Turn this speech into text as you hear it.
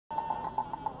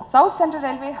South Central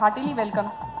Railway heartily welcomes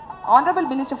Honorable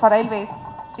Minister for Railways,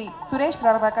 Sri Suresh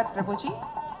Prabhu,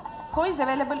 who is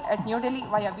available at New Delhi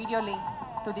via video link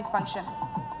to this function.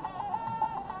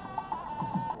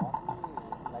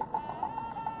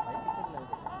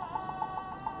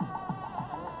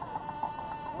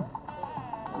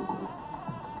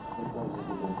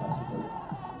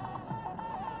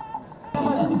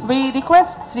 We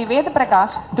request Sri Ved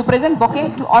Prakash to present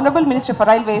bouquet to Honorable Minister for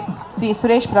Railways, Sri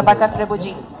Suresh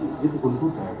Prabhu.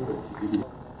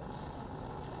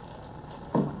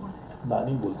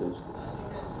 नानी बोलते हैं उसको।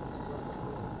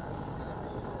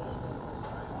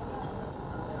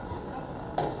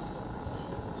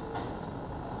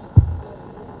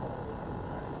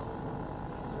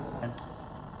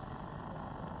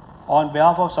 On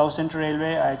behalf of South Central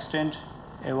Railway, I extend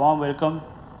a warm welcome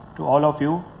to all of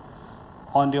you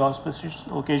on the auspicious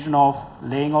occasion of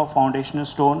laying of foundation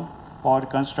stone for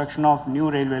construction of new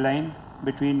railway line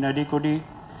between Nadikudi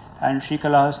and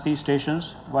Srikalahasti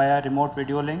stations via remote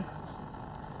video link,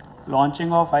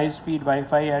 launching of high-speed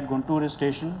Wi-Fi at Guntur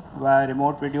station via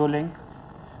remote video link,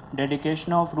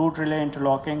 dedication of route relay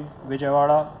interlocking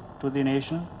Vijayawada to the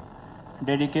nation,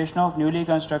 dedication of newly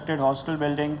constructed hostel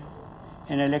building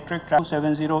in electric track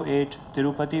 708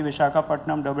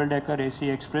 Tirupati-Visakhapatnam double-decker AC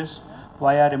express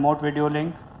via remote video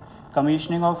link,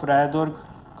 commissioning of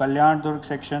Rayadurg-Kalyan-Durg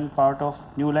section part of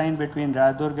new line between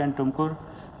Rayadurg and Tumkur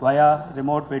via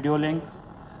remote video link,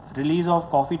 release of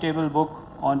coffee table book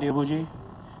on the Abuji,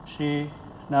 Shri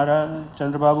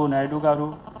Chandrababu Naidu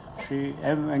Garu, Shri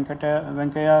M.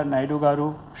 Venkaya Naidu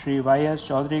Garu, Shri Y.S.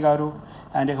 Chaudhary Garu,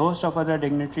 and a host of other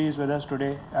dignitaries with us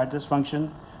today at this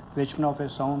function, which of a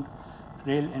sound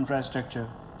rail infrastructure.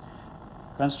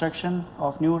 Construction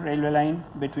of new railway line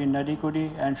between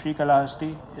Nadikudi and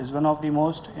Srikalahasti is one of the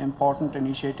most important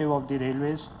initiatives of the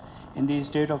railways in the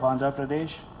state of Andhra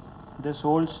Pradesh. This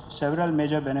holds several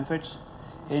major benefits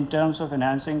in terms of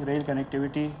enhancing rail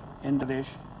connectivity in Pradesh,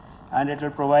 and it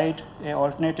will provide an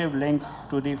alternative link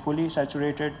to the fully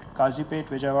saturated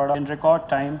Kazipet-Vijayawada in record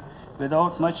time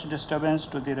without much disturbance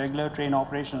to the regular train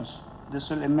operations. This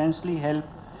will immensely help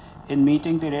in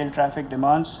meeting the rail traffic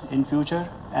demands in future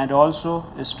and also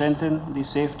strengthen the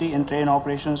safety in train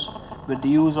operations with the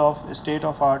use of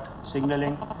state-of-art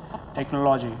signaling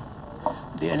technology.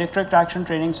 The Electric Traction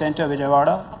Training Center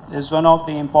Vijayawada is one of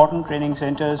the important training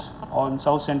centers on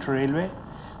South Central Railway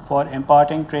for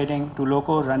imparting training to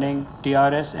loco running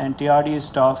TRS and TRD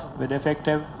staff with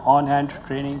effective on-hand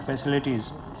training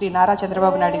facilities. Sri Nara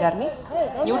Chandrababu Naidu garni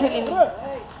New Delhi.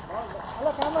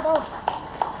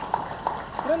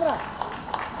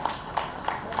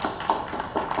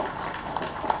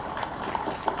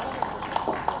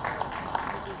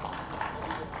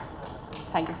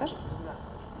 Thank you, sir.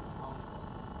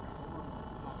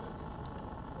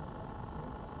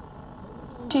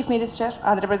 Chief Minister,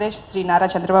 Andhra Pradesh, Sri Nara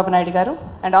Chandrababu Naidu Garu,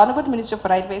 and Honorable Minister for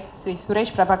Railways, Sri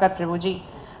Suresh Prabhu,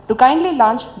 to kindly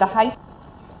launch the high.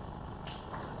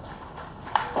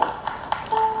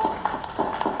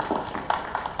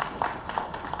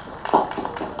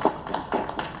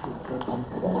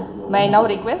 May I now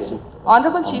request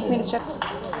Honorable Chief Minister.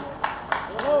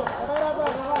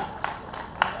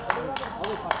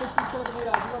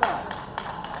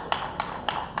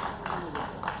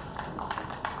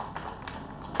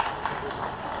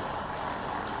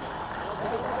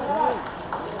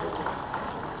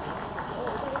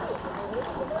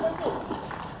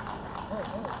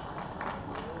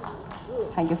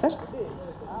 Thank you, sir.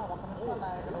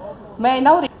 May I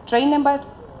now train number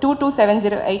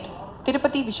 22708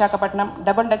 Tirupati-Visakhapatnam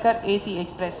double-decker AC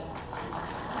express.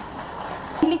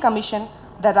 Finally commission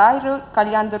the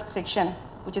Rayadurg-Kalyan-Durg section,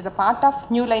 which is a part of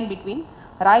new line between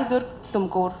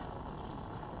Rayadurg-Tumkur.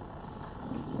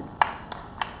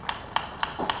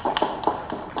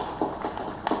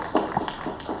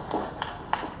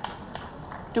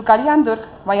 To Kalyan-Durg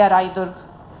via Rayadurg.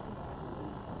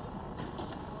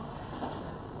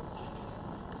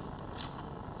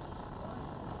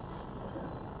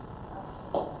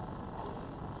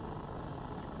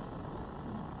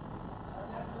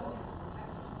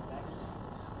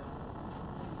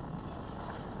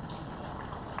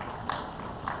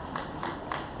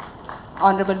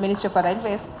 Honorable Minister for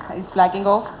Railways is flagging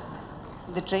off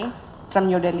the train from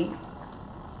New Delhi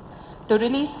to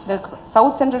release the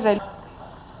South Central Railway.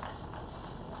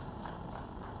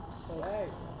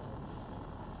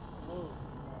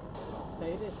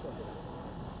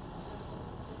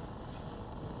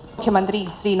 ముఖ్యమంత్రి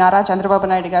శ్రీ నారా చంద్రబాబు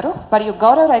నాయుడు గారు మరియు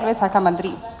గౌరవ railway శాఖ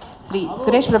మంత్రి శ్రీ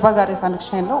సురేష్ ప్రభు గారి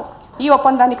సమక్షంలో ఈ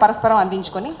ఒప్పందాన్ని పరస్పరం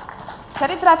అందించుకొని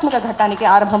చరిత్రాత్మక ఘట్టానికి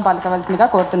ఆరంభం పలకవలసిందిగా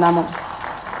కోరుతున్నాము.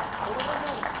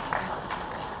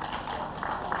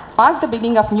 mark the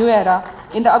beginning of new era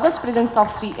in the august presence of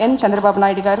Sri N. Chandrababu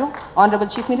Naidu garu, Honorable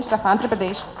Chief Minister of Andhra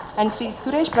Pradesh, and Sri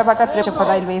Suresh Prabhu for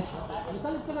Railways.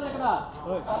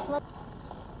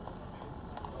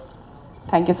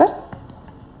 Thank you, sir.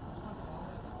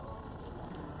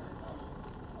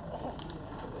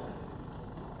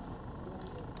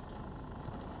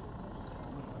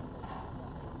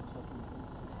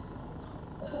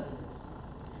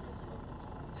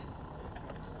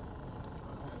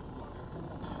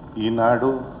 ఈనాడు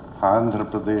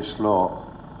ఆంధ్రప్రదేశ్లో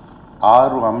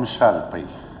 6 అంశాలపై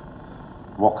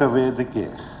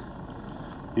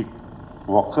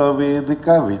ఒక వేదిక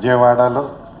విజయవాడలో,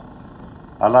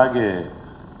 అలాగే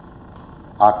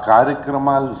ఆ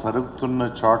కార్యక్రమాలు జరుగుతున్న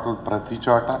ప్రతి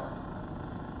చోట,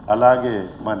 అలాగే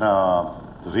మన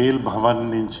రైల్ భవన్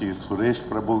నుంచి సురేష్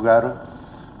ప్రభు గారు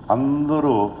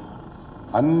అందరూ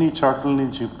అన్ని చోట్ల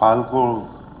నుంచి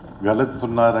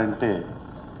పాల్గొగలుగుతున్నారంటే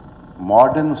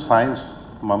మోడర్న్ సైన్స్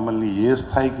మమ్మల్ని ఏ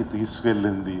స్థాయికి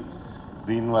తీసుకెళ్ళింది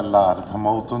దీనివల్ల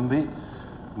అర్థమవుతుంది.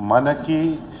 మనకి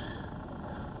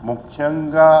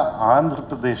ముఖ్యంగా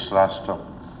ఆంధ్రప్రదేశ్ రాష్ట్రం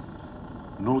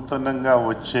నూతనంగా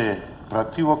వచ్చే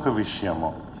ప్రతి ఒక్క విషయము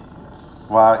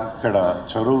ఇక్కడ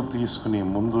చొరవ తీసుకుని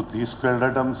ముందు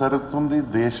తీసుకెళ్ళడం జరుగుతుంది.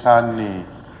 దేశాన్ని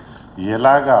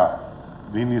ఎలాగా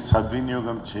దీన్ని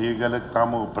సద్వినియోగం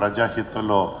చేయగలుగుతాము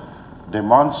ప్రజాహితలో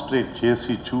డెమాన్స్ట్రేట్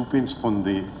చేసి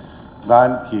చూపించుతుంది.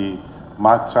 దానికి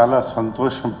మాకు చాలా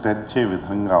సంతోషం పెంచే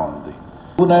విధంగా ఉంది.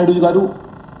 Naidu garu,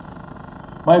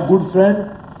 my good friend,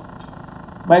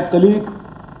 my colleague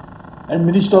and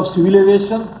Minister of Civil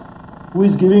Aviation, who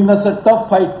is giving us a tough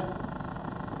fight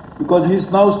because he is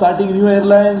now starting new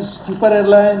airlines, cheaper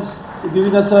airlines,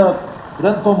 giving us a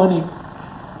run for money.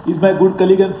 He is my good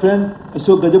colleague and friend,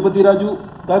 Ashok Gajapati Raju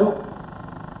garu,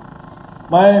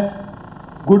 my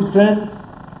good friend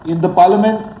in the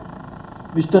parliament,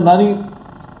 Mr. Nani,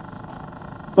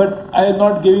 but I am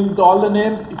not giving all the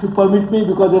names, if you permit me,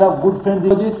 because there are good friends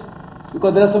in this,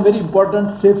 because there are some very important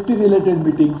safety related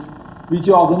meetings which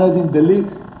are organized in Delhi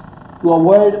to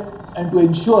avoid and to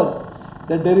ensure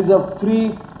that there is a free,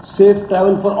 safe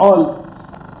travel for all.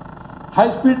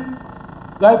 High speed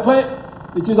WiFi,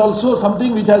 which is also something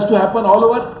which has to happen all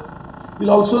over,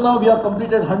 will also now we have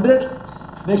completed 100,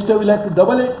 next year we will have to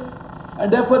double it, and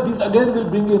therefore this again will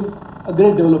bring in a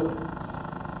great development.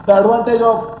 The advantage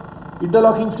of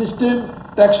interlocking system,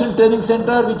 traction training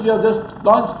center which we have just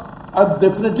launched are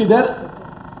definitely there.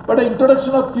 But the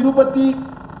introduction of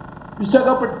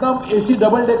Tirupati-Visakhapatnam AC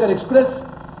double-decker express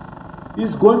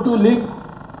is going to link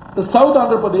the South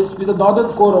Andhra Pradesh with the northern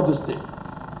core of the state.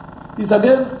 This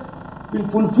again will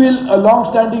fulfill a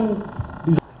long-standing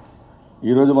desire.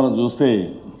 ఈ రోజు మనం చూస్తే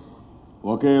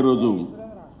ఒకే రోజు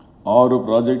 6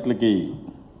 ప్రాజెక్టులకి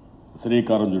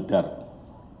శ్రీకారం చుట్టారు.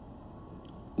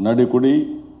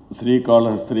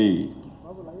 నడికుడి-శ్రీకాళహస్తి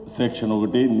section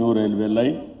 1 new railway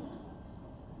line,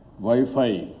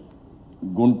 wifi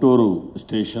Guntur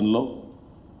స్టేషన్లో,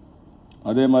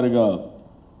 అదే మరిగా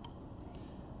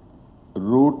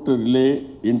రూట్ రిలే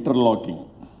ఇంటర్లాకింగ్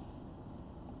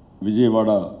విజయవాడ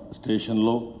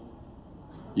స్టేషన్లో,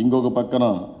 ఇంకొక పక్కన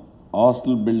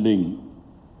హాస్టల్ బిల్డింగ్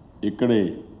ఇక్కడే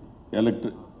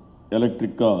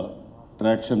ఎలక్ట్రిక్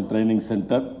ట్రాక్షన్ ట్రైనింగ్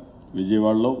సెంటర్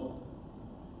విజయవాడలో,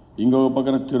 ఇంకొక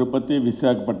పక్కన Tirupati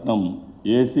Visakhapatnam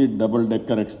AC double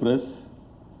decker express,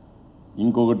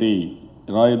 ఇంకొకటి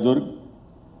రాయదుర్గ్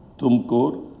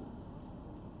తుమ్కూర్,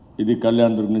 ఇది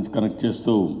కళ్యాణ్ దుర్గ్ నుంచి కనెక్ట్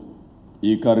చేస్తూ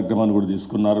ఈ కార్యక్రమాన్ని కూడా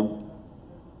తీసుకున్నారు.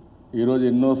 ఈరోజు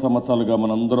ఎన్నో సంవత్సరాలుగా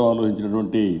మనందరూ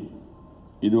ఆలోచించినటువంటి,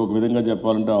 ఇది ఒక విధంగా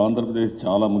చెప్పాలంటే ఆంధ్రప్రదేశ్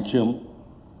చాలా ముఖ్యం,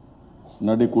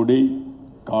 నడికుడి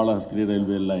కాళహస్తి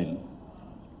రైల్వే లైన్.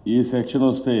 ఈ సెక్షన్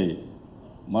వస్తే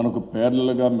మనకు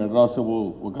పేర్లలుగా మెడ్రాస్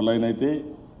ఒక లైన్ అయితే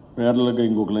పేర్లలుగా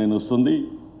ఇంకొక లైన్ వస్తుంది.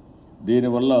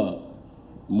 దీనివల్ల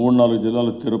 3-4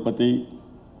 జిల్లాలు తిరుపతి,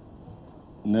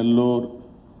 నెల్లూరు,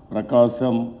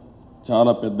 ప్రకాశం,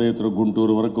 చాలా పెద్ద ఎత్తున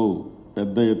గుంటూరు వరకు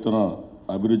పెద్ద ఎత్తున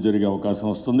అభివృద్ధి జరిగే అవకాశం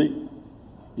వస్తుంది.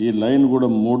 ఈ లైన్ కూడా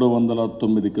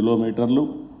 309 కిలోమీటర్లు,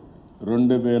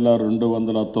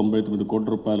 2299 కోట్ల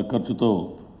రూపాయల ఖర్చుతో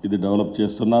ఇది డెవలప్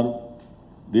చేస్తున్నారు.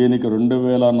 దీనికి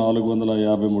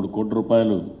 2453 కోట్ల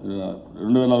రూపాయలు,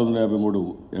 2453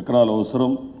 ఎకరాలు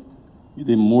అవసరం.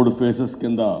 ఇది 3 ఫేసెస్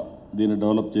కింద దీన్ని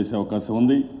డెవలప్ చేసే అవకాశం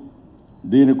ఉంది.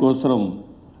 దీనికోసం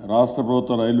రాష్ట్ర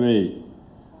ప్రభుత్వ రైల్వే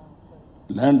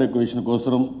ల్యాండ్ ఎక్విజిషన్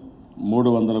కోసం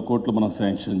 300 కోట్లు మనం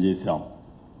శాంక్షన్ చేశాం.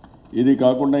 ఇది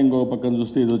కాకుండా ఇంకొక పక్కన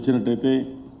చూస్తే ఇది వచ్చినట్టయితే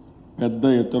పెద్ద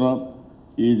ఎత్తున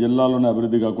ఈ జిల్లాలోనే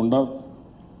అభివృద్ధి కాకుండా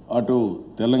అటు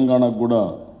తెలంగాణకు కూడా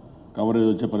కవరేజ్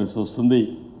వచ్చే పరిస్థితి వస్తుంది.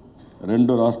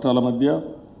 2 రాష్ట్రాల మధ్య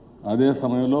అదే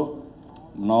సమయంలో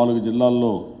 4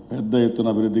 జిల్లాల్లో పెద్ద ఎత్తున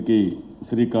అభివృద్ధికి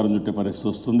శ్రీకారం చుట్టే పరిస్థితి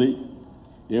వస్తుంది.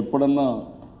 ఎప్పుడన్నా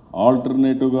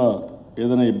ఆల్టర్నేటివ్గా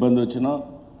ఏదైనా ఇబ్బంది వచ్చినా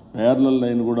ప్యారలల్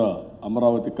లైన్ కూడా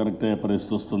అమరావతి కనెక్ట్ అయ్యే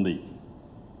పరిస్థితి వస్తుంది.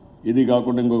 ఇది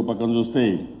కాకుండా ఇంకొక పక్కన చూస్తే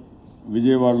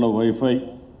విజయవాడలో వైఫై,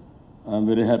 ఐఎమ్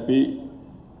వెరీ హ్యాపీ.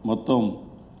 మొత్తం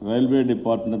రైల్వే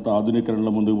డిపార్ట్మెంట్ అంతా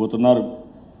ఆధునీకరణలో ముందుకు పోతున్నారు.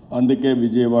 అందుకే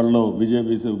విజయవాడలో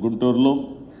గుంటూరులో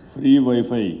ఫ్రీ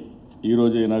వైఫై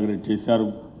ఈరోజు ఇనాగ్రేట్ చేశారు.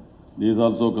 దిస్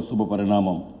ఆల్సో ఒక శుభ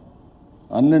పరిణామం.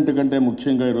 అన్నింటికంటే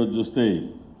ముఖ్యంగా ఈరోజు చూస్తే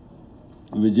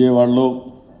విజయవాడలో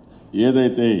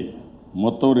ఏదైతే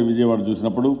మొత్తం విజయవాడ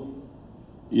చూసినప్పుడు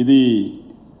ఇది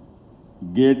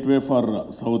gateway for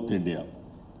south India.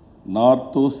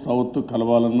 North south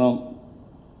కలవాలన్నా,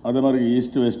 అదే మరి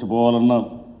ఈస్ట్ వెస్ట్ పోవాలన్నా,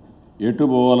 ఎటు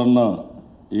పోవాలన్నా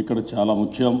ఇక్కడ చాలా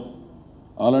ముఖ్యం.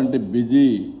 అలాంటి బిజీ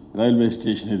రైల్వే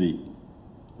స్టేషన్ ఇది.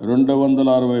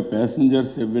 260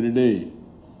 ప్యాసింజర్స్ ఎవ్రీడే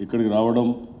ఇక్కడికి రావడం,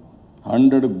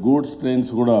 100 గూడ్స్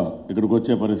ట్రైన్స్ కూడా ఇక్కడికి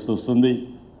వచ్చే పరిస్థితి వస్తుంది.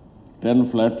 10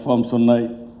 ప్లాట్ఫామ్స్ ఉన్నాయి.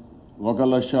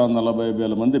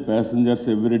 1,40,000 మంది ప్యాసింజర్స్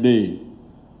ఎవ్రీడే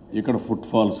ఇక్కడ ఫుట్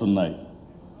ఫాల్స్ ఉన్నాయి.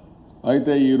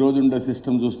 అయితే ఈరోజు ఉండే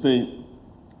సిస్టమ్ చూస్తే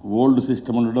ఓల్డ్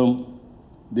సిస్టమ్ ఉండడం,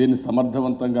 దీన్ని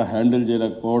సమర్థవంతంగా హ్యాండిల్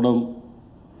చేయలేకపోవడం,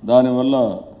 దానివల్ల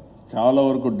చాలా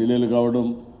వరకు డిలేలు కావడం,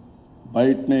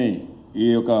 బయటనే ఈ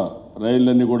యొక్క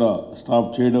రైళ్ళన్నీ కూడా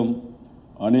స్టాప్ చేయడం,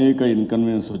 అనేక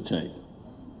ఇన్కన్వీనియన్స్ వచ్చాయి.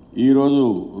 ఈరోజు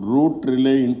రూట్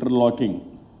రిలే ఇంటర్లాకింగ్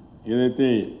ఏదైతే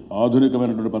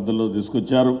ఆధునికమైనటువంటి పద్ధతిలో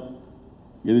తీసుకొచ్చారు,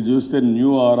 ఇది చూస్తే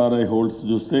న్యూ ఆర్ఆర్ఐ హోల్డ్స్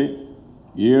చూస్తే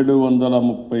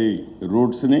 730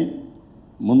 రూట్స్ని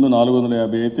ముందు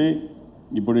 450 అయితే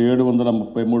ఇప్పుడు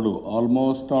 733,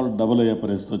 ఆల్మోస్ట్ ఆల్ డబుల్ అయ్యే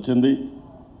పరిస్థితి వచ్చింది.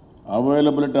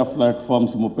 అవైలబిలిటీ ఆఫ్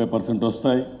ప్లాట్ఫామ్స్ 30%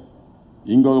 వస్తాయి.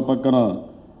 ఇంకొక పక్కన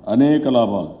అనేక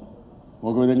లాభాలు.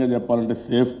 ఒక విధంగా చెప్పాలంటే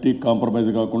సేఫ్టీ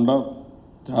కాంప్రమైజ్ కాకుండా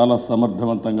చాలా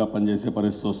సమర్థవంతంగా పనిచేసే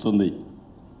పరిస్థితి వస్తుంది.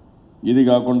 ఇది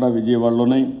కాకుండా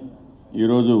విజయవాడలోనే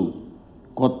ఈరోజు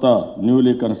కొత్త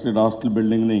న్యూలీ కన్స్ట్రక్టెడ్ హాస్టల్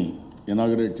బిల్డింగ్ని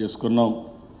ఇనాగరేట్ చేసుకున్నాం.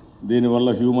 దీనివల్ల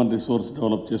హ్యూమన్ రిసోర్స్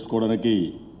డెవలప్ చేసుకోవడానికి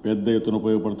పెద్ద ఎత్తున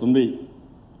ఉపయోగపడుతుంది.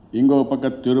 ఇంకొక పక్క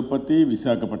Tirupati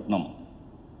Visakhapatnam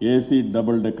AC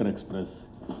double decker express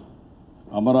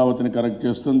అమరావతిని కనెక్ట్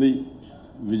చేస్తుంది,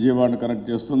 విజయవాడని కనెక్ట్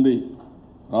చేస్తుంది.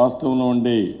 రాష్ట్రంలో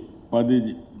ఉండే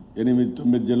 8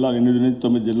 నుంచి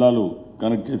 9 జిల్లాలు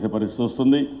కనెక్ట్ చేసే పరిస్థితి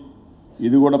వస్తుంది.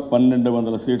 ఇది కూడా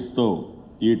 1200 సీట్స్తో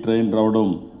ఈ ట్రైన్ రావడం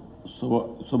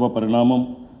శుభ పరిణామం.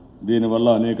 దీనివల్ల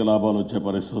అనేక లాభాలు వచ్చే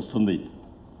పరిస్థితి వస్తుంది.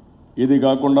 ఇది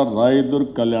కాకుండా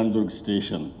రాయదుర్గ్ కళ్యాణదుర్గ్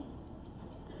స్టేషన్,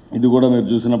 ఇది కూడా మీరు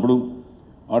చూసినప్పుడు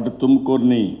అటు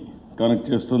తుమ్కూరుని కనెక్ట్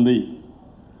చేస్తుంది.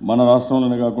 మన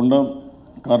రాష్ట్రంలోనే కాకుండా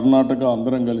కర్ణాటక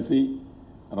అందరం కలిసి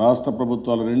రాష్ట్ర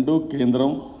ప్రభుత్వాలు 2,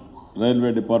 కేంద్రం రైల్వే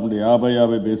డిపార్ట్మెంట్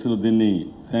 50 బేసులు దీన్ని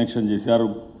శాంక్షన్ చేశారు.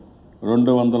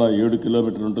 207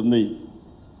 కిలోమీటర్లు ఉంటుంది.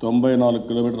 94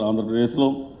 కిలోమీటర్లు ఆంధ్రప్రదేశ్లో,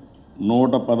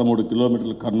 113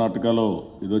 కిలోమీటర్లు కర్ణాటకలో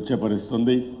ఇది వచ్చే పరిస్థితి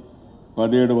ఉంది.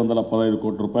 1715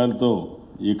 కోట్ల రూపాయలతో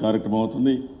ఈ కార్యక్రమం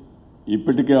అవుతుంది.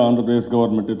 ఇప్పటికే ఆంధ్రప్రదేశ్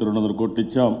గవర్నమెంట్ 200 కోట్లు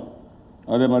ఇచ్చాం.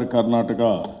 అదే మరి కర్ణాటక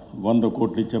 100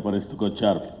 కోట్లు ఇచ్చే పరిస్థితికి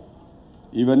వచ్చారు.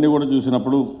 ఇవన్నీ కూడా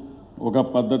చూసినప్పుడు ఒక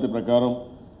పద్ధతి ప్రకారం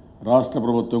రాష్ట్ర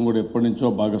ప్రభుత్వం కూడా ఎప్పటి నుంచో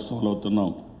భాగస్వాములు అవుతున్నాం.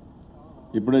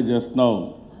 ఇప్పుడే చేస్తున్నాం.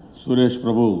 Suresh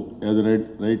Prabhu as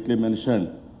rightly mention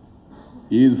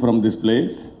is from this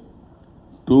place.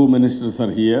 2 ministers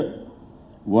are here.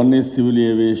 One is civil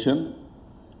aviation,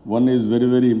 one is very,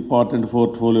 very important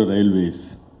portfolio railways.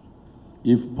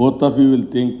 If both of you will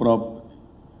think,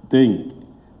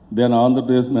 then Andhra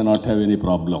Pradesh may not have any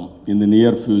problem in the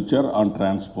near future on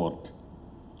transport.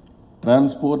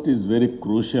 Transport is very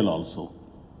crucial also.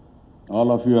 All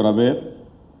of you are aware,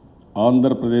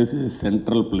 Andhra Pradesh is a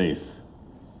central place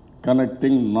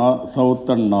connecting south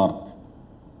and north.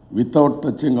 Without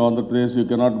touching Andhra Pradesh, you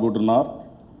cannot go to north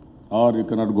or you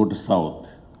cannot go to south.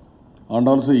 And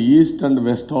also east and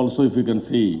west also, if you can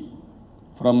see,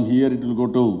 from here it will go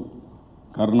to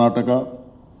Karnataka.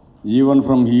 Even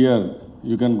from here,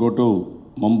 you can go to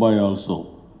Mumbai also.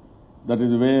 That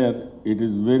is where it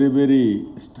is very, very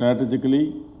strategically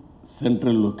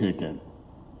central located.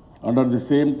 And at the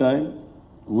same time,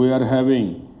 we are having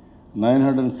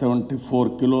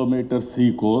 974 kilometers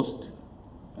sea coast,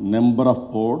 number of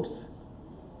ports.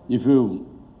 If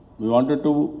we wanted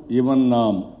to, even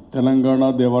Telangana,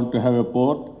 they want to have a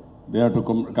port, they have to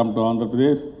come to Andhra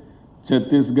Pradesh.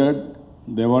 Chhattisgarh,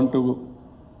 they want to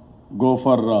go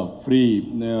for free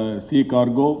sea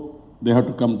cargo, they have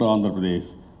to come to Andhra Pradesh.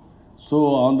 So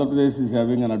Andhra Pradesh is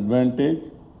having an advantage.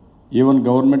 Even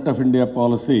Government of India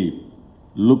policy,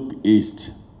 look east.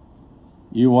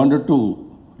 You wanted to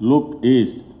look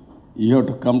east, you have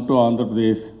to come to Andhra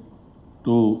Pradesh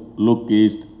to look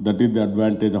east. That is the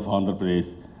advantage of Andhra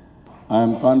Pradesh. I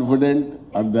am confident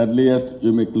at the earliest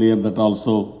you may clear that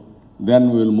also. Then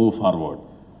we will move forward.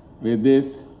 With this,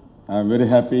 I am very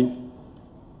happy.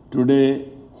 Today,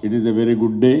 it is a very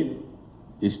good day,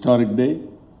 historic day,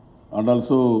 and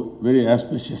also very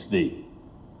auspicious day.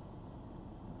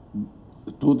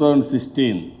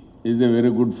 2016 is a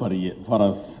very good for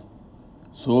us.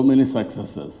 So many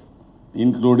successes,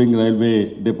 including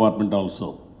railway department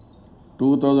also.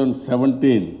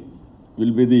 2017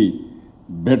 will be the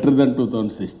better than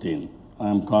 2016. I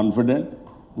am confident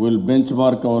we will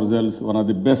benchmark ourselves one of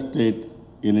the best state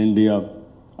in India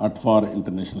at far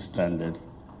international standards.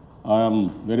 I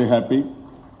am very happy.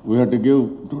 We have to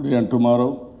give today and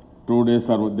tomorrow, 2 days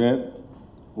are there.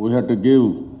 We have to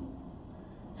give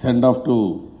send off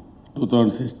to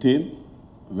 2016,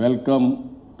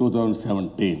 welcome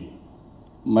 2017.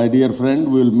 My dear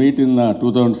friend, we will meet in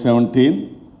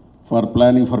 2017 for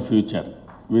planning for future.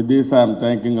 With this, I am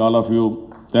thanking all of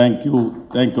you. Thank you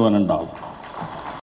one and all.